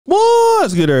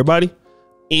What's good, everybody?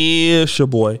 It's your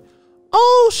boy,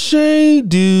 O'Shea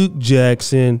Duke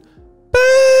Jackson,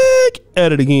 back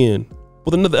at it again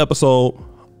with another episode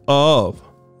of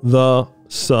the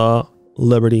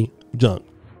Celebrity Junk.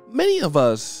 Many of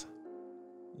us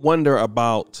wonder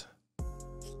about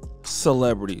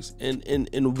celebrities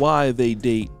and why they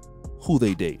date who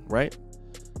they date, right?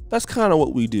 That's kind of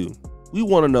what we do. We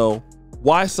want to know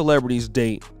why celebrities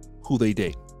date who they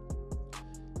date.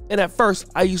 And at first,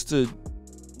 I used to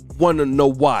want to know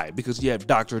why, because you have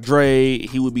Dr. Dre,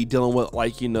 he would be dealing with,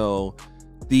 like, you know,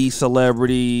 these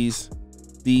celebrities,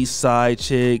 these side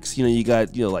chicks. You know, you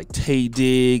got, you know, like Taye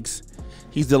Diggs.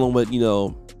 He's dealing with, you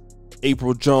know,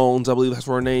 April Jones, I believe that's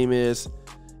what her name is.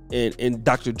 And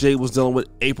Dr. J was dealing with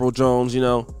April Jones, you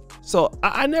know. So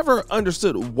I never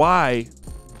understood why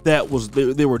that was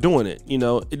they were doing it. You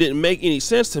know, it didn't make any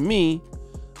sense to me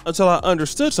until I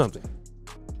understood something.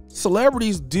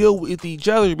 Celebrities deal with each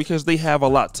other because they have a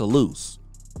lot to lose.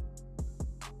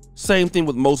 Same thing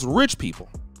with most rich people.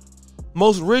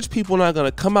 Most rich people are not going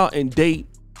to come out and date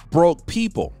broke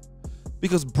people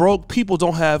because broke people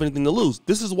don't have anything to lose.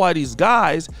 This is why these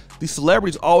guys, these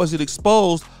celebrities, always get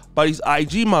exposed by these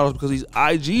IG models, because these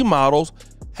IG models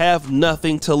have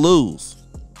nothing to lose.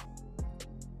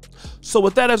 So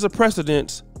with that as a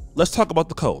precedent, let's talk about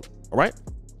the code, all right?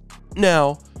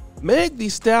 Now, Meg Thee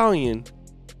Stallion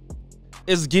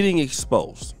is getting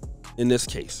exposed in this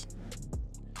case.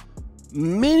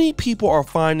 Many people are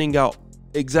finding out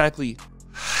exactly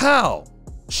how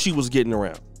she was getting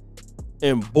around.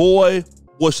 And boy,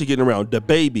 was she getting around.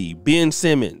 DaBaby, Ben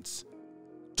Simmons,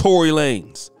 Tory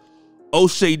Lanez,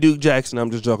 O'Shea Duke Jackson.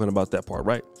 I'm just joking about that part,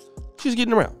 right? She's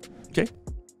getting around, okay?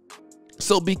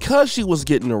 So because she was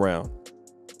getting around,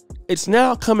 it's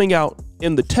now coming out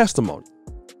in the testimony.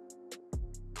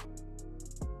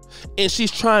 And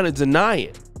she's trying to deny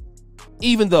it,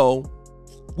 even though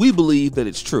we believe that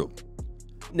it's true.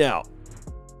 Now,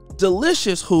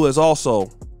 Delicious, who has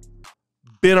also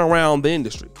been around the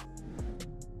industry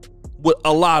with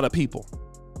a lot of people,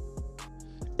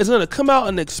 is going to come out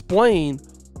and explain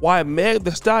why Meg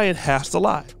Thee Stallion has to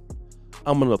lie.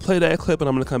 I'm going to play that clip and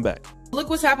I'm going to come back. Look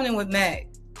what's happening with Meg,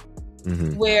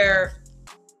 where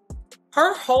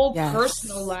her whole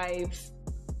personal life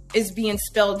is being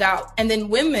spelled out. And then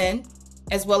women,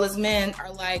 as well as men,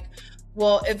 are like,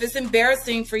 well, if it's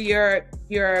embarrassing for your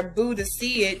boo to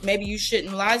see it, maybe you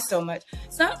shouldn't lie so much.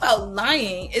 It's not about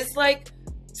lying. It's like,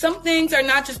 some things are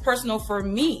not just personal for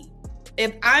me.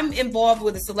 If I'm involved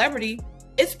with a celebrity,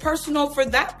 it's personal for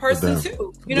that person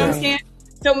too. You know what I'm saying?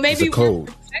 So maybe we're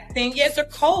protecting. Yeah, it's a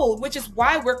code, which is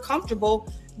why we're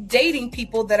comfortable dating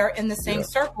people that are in the same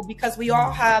circle, because we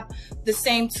all have the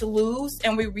same to lose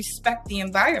and we respect the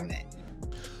environment.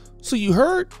 So you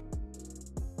heard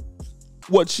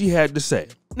what she had to say.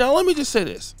 Now, let me just say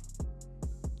this.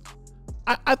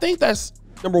 I think that's,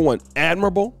 number one,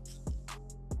 admirable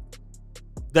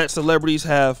that celebrities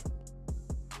have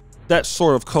that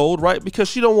sort of code, right?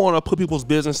 Because you don't want to put people's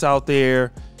business out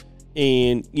there,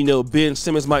 and, you know, Ben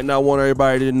Simmons might not want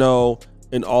everybody to know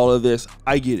and all of this.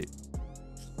 I get it.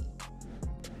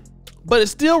 But it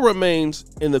still remains,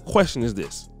 and the question is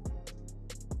this.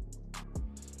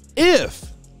 If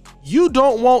you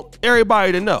don't want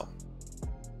everybody to know,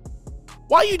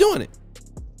 why are you doing it?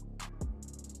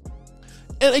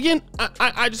 And again,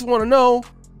 I just want to know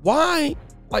why.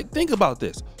 Like, think about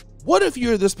this. What if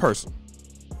you're this person?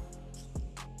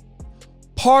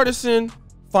 Pardison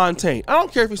Fontaine. I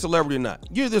don't care if you're a celebrity or not.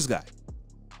 You're this guy.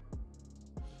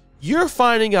 You're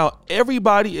finding out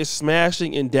everybody is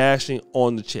smashing and dashing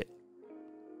on the chick.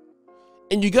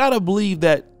 And you got to believe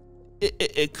that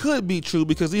it could be true,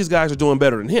 because these guys are doing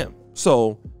better than him.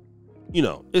 So, you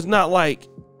know, it's not like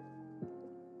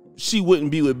she wouldn't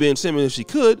be with Ben Simmons if she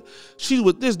could. She's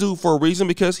with this dude for a reason,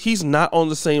 because he's not on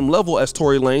the same level as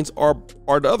Tory Lanez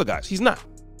or the other guys. He's not.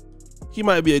 He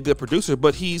might be a good producer,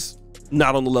 but he's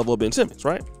not on the level of Ben Simmons,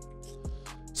 right?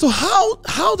 So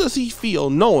how does he feel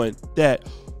knowing that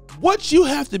what you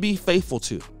have to be faithful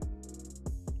to,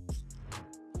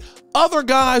 other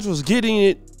guys was getting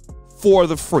it for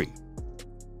the free?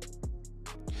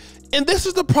 And this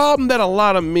is the problem that a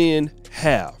lot of men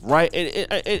have, right?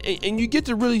 And you get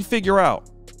to really figure out,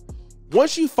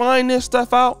 once you find this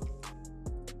stuff out,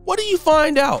 what do you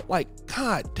find out? Like,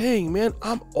 God dang, man,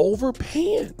 I'm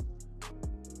overpaying.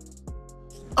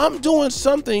 I'm doing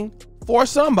something for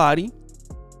somebody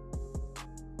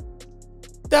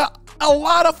that a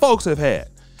lot of folks have had.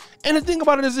 And the thing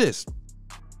about it is this.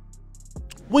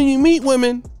 When you meet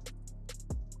women,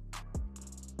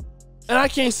 and I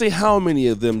can't say how many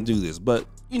of them do this, but,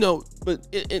 you know, but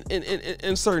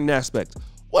in certain aspects,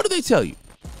 what do they tell you?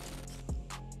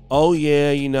 oh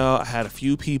yeah, you know, I had a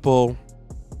few people,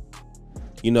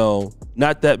 you know,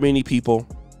 not that many people,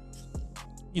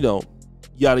 you know,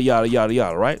 yada, yada, yada,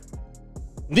 yada, right?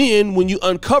 Then when you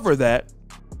uncover that,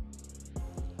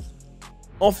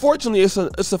 unfortunately,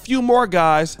 it's a few more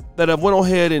guys that have went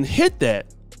ahead and hit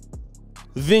that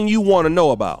than you want to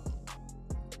know about.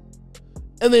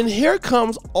 And then here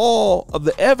comes all of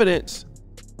the evidence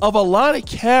of a lot of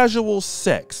casual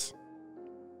sex.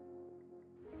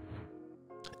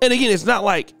 And again, it's not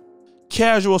like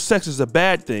casual sex is a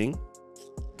bad thing,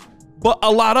 but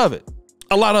a lot of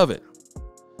it.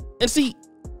 And see,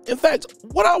 in fact,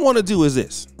 what I want to do is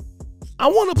this. I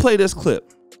want to play this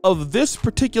clip of this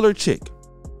particular chick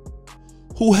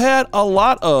who had a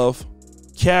lot of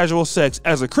casual sex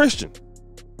as a Christian,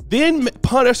 then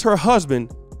punished her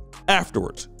husband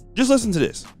afterwards. Just listen to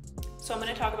this. So I'm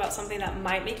going to talk about something that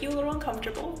might make you a little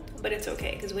uncomfortable, but it's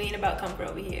okay because we ain't about comfort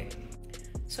over here.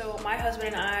 So my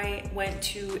husband and I went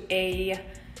to a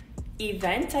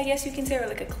event, I guess you can say, or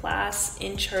like a class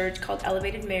in church called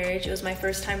Elevated Marriage. It was my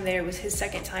first time there. It was his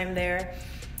second time there.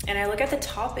 And I look at the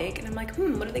topic and I'm like,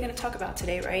 what are they going to talk about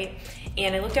today, right?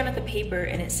 And I look down at the paper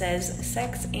and it says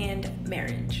sex and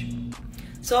marriage.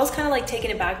 So I was kind of like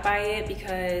taken aback by it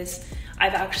because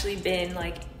I've actually been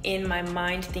like in my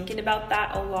mind thinking about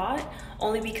that a lot,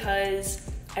 only because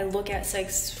I look at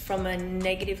sex from a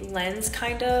negative lens,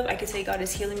 kind of. I could say God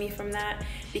is healing me from that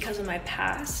because of my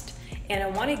past. And I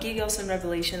want to give y'all some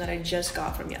revelation that I just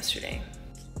got from yesterday.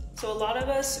 So a lot of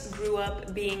us grew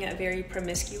up being very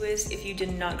promiscuous. If you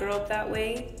did not grow up that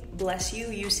way, bless you,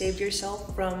 you saved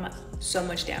yourself from so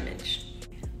much damage.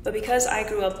 But because I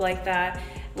grew up like that,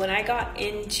 when I got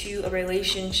into a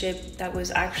relationship that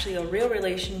was actually a real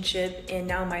relationship and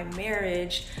now my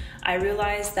marriage, I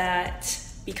realized that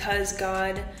because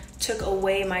God took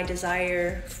away my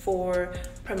desire for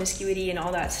promiscuity and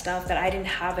all that stuff, that I didn't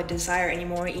have a desire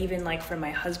anymore, even like for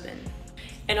my husband.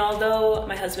 And although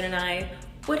my husband and I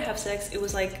would have sex, it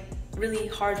was like really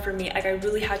hard for me. Like I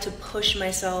really had to push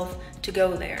myself to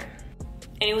go there.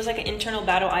 And it was like an internal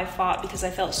battle I fought because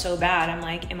I felt so bad. I'm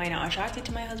like, am I not attracted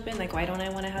to my husband? Like, why don't I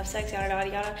want to have sex? Yada, yada,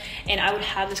 yada. And I would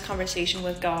have this conversation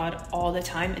with God all the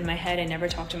time in my head and never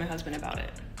talk to my husband about it.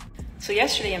 So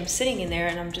yesterday I'm sitting in there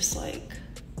and I'm just like,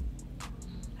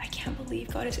 I can't believe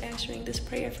God is answering this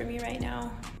prayer for me right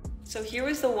now. So here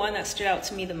was the one that stood out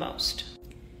to me the most.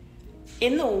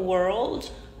 In the world,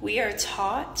 we are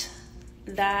taught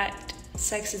that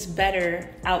sex is better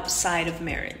outside of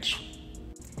marriage.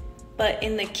 But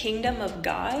in the kingdom of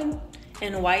God,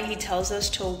 and why he tells us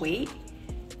to wait,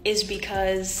 is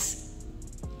because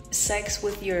sex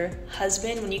with your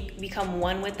husband, when you become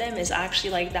one with them, is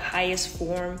actually like the highest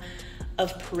form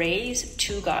of praise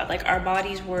to God. Like our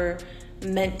bodies were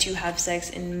meant to have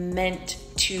sex and meant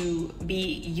to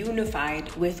be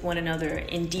unified with one another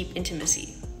in deep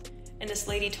intimacy. And this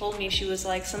lady told me, she was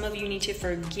like, some of you need to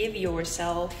forgive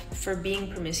yourself for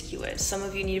being promiscuous. Some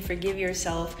of you need to forgive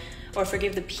yourself or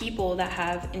forgive the people that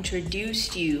have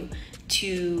introduced you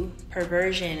to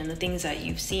perversion and the things that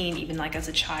you've seen even like as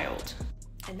a child.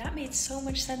 And that made so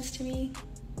much sense to me,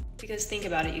 because think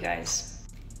about it, you guys.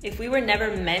 If we were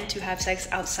never meant to have sex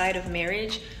outside of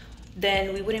marriage,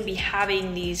 then we wouldn't be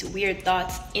having these weird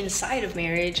thoughts inside of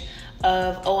marriage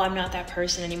of, oh, I'm not that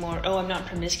person anymore. Oh, I'm not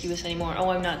promiscuous anymore. Oh,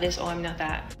 I'm not this. Oh, I'm not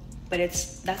that. But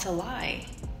that's a lie.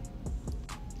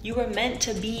 You were meant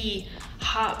to be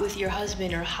hot with your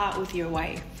husband or hot with your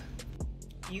wife.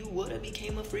 You would have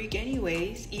became a freak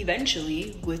anyways,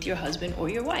 eventually, with your husband or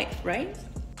your wife, right?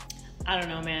 I don't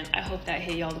know, man. I hope that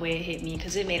hit y'all the way it hit me,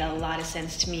 because it made a lot of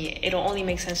sense to me. It'll only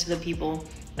make sense to the people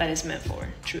that it's meant for.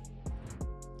 True.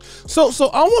 So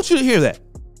I want you to hear that.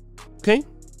 Okay?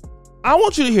 I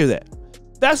want you to hear that.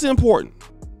 That's important.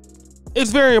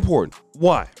 It's very important.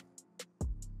 Why?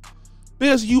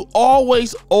 Because you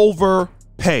always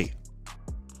overpay.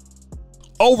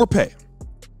 Overpay.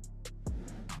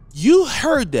 You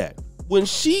heard that. When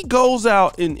she goes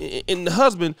out and the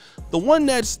husband, the one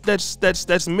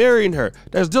that's marrying her,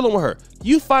 that's dealing with her,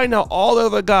 you find out all the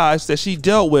other guys that she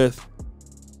dealt with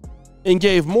and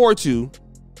gave more to,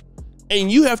 and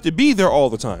you have to be there all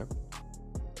the time,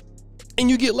 and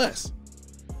you get less.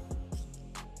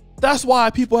 That's why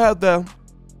people have the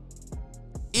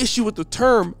issue with the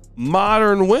term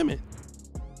modern women.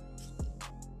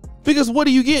 Because what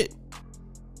do you get?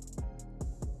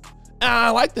 And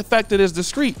I like the fact that it's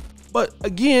discreet, but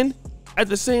again, at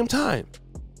the same time,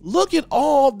 look at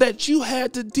all that you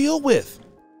had to deal with.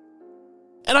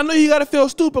 And I know you got to feel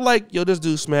stupid, like, yo, this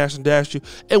dude smashed and dashed you,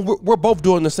 and we're both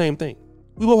doing the same thing.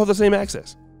 We both have the same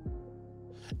access.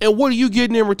 And what are you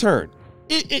getting in return?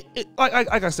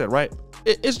 Like I said, right?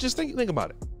 It's just think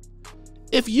about it.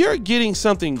 if you're getting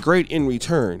something great in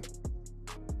return,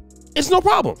 it's no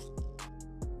problem.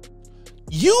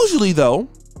 Usually though,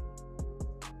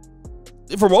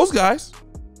 for most guys,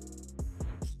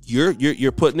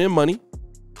 you're putting in money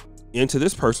into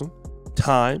this person,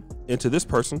 time into this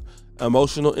person,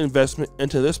 emotional investment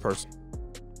into this person.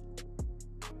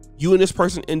 You and this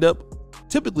person end up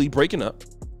typically breaking up.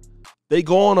 They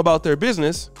go on about their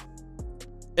business,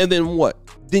 and then what?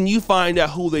 Then you find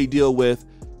out who they deal with,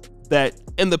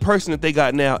 and the person that they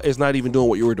got now is not even doing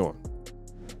what you were doing.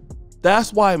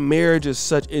 That's why marriage is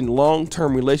such, in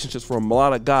long-term relationships for a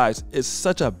lot of guys, is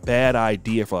such a bad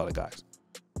idea for a lot of guys.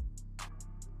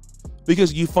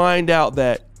 Because you find out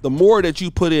that the more that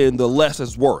you put in, the less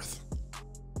it's worth.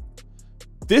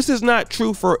 This is not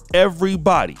true for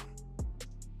everybody,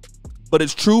 but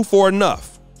it's true for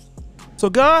enough. So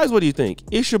guys, what do you think?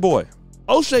 It's your boy,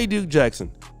 O'Shea Duke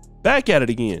Jackson, back at it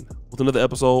again with another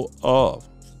episode of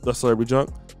The Celebrity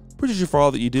Junk. Appreciate you for all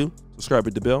that you do. Subscribe,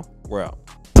 hit the bell. We're out.